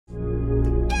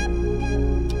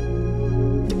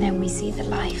see the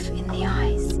life in the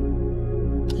eyes.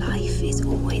 Life is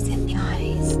always in the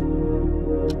eyes.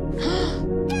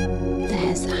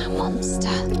 There's our monster.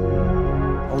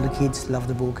 All the kids love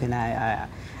the book, and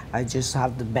I just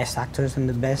have the best actors and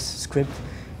the best script,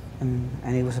 and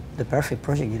it was the perfect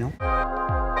project, you know.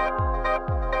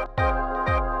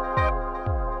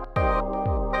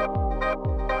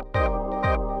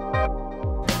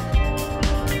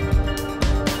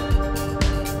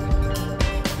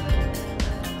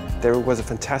 There was a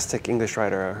fantastic English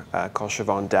writer called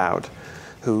Siobhan Dowd,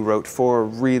 who wrote 4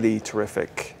 really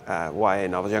terrific YA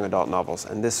novels, young adult novels,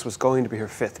 and this was going to be her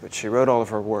 5th, but she wrote all of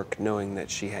her work knowing that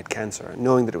she had cancer,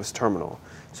 knowing that it was terminal,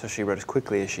 so she wrote as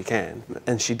quickly as she can.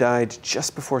 And she died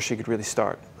just before she could really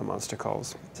start A Monster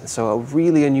Calls. And so a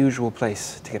really unusual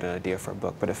place to get an idea for a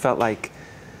book, but it felt like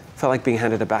being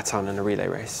handed a baton in a relay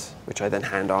race, which I then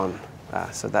hand on.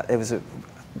 So that it was a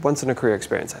once-in-a-career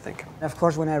experience, I think. Of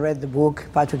course, when I read the book,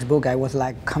 Patrick's book, I was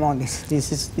like, come on, this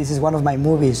is one of my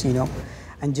movies, you know.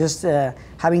 And just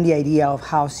having the idea of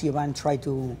how Siobhan tried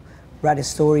to write a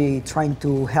story, trying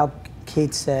to help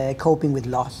kids coping with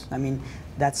loss. I mean,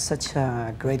 that's such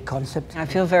a great concept. I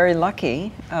feel very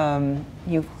lucky.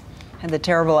 You had the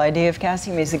terrible idea of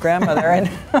casting me as a grandmother, and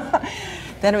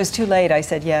then it was too late. I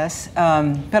said yes.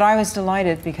 But I was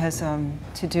delighted because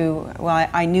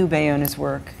I knew Bayona's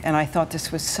work, and I thought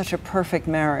this was such a perfect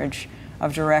marriage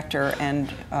of director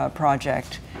and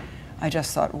project. I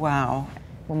just thought, wow.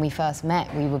 When we first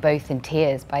met, we were both in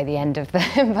tears by the end of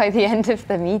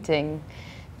the meeting,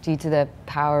 due to the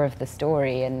power of the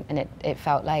story, and it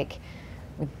felt like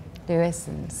with Lewis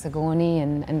and Sigourney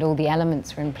and all the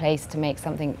elements were in place to make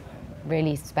something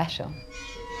really special.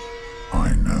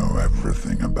 I know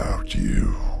everything about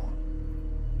you,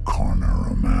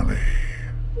 Connor O'Malley.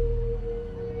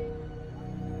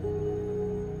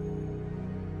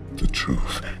 The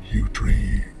truth you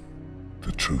dream,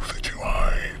 the truth that you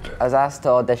hide. I was asked to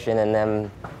audition,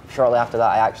 and shortly after that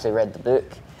I actually read the book,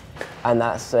 and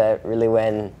that's really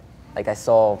when I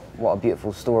saw what a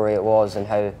beautiful story it was and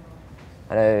how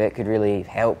it could really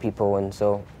help people, and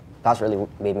so that's really what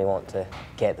made me want to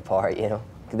get the part, you know.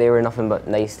 They were nothing but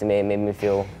nice to me and made me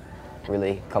feel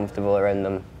really comfortable around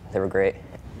them. They were great.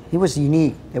 He was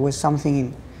unique. There was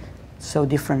something so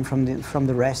different from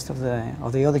the rest of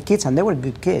the other kids, and they were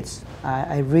good kids.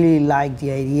 I really liked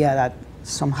the idea that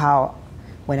somehow,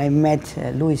 when I met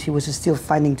Louis, he was still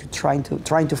trying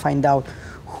to find out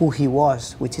who he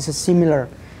was, which is a similar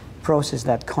process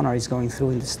that Connor is going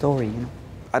through in the story. You know?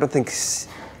 I don't think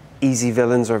easy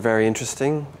villains are very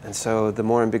interesting, and so the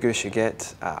more ambiguous you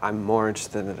get, I'm more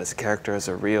interested in it as a character, as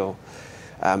a real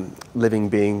living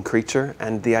being creature.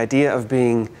 And the idea of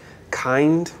being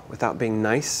kind without being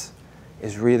nice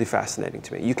is really fascinating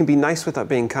to me. You can be nice without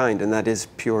being kind, and that is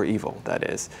pure evil, that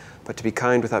is. But to be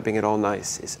kind without being at all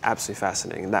nice is absolutely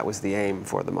fascinating, and that was the aim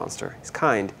for the monster. He's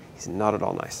kind, he's not at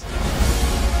all nice.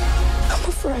 I'm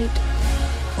afraid.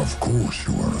 Of course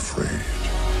you are afraid,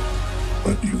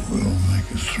 but you will make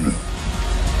it through.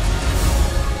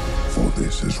 For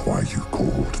this is why you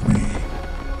called me.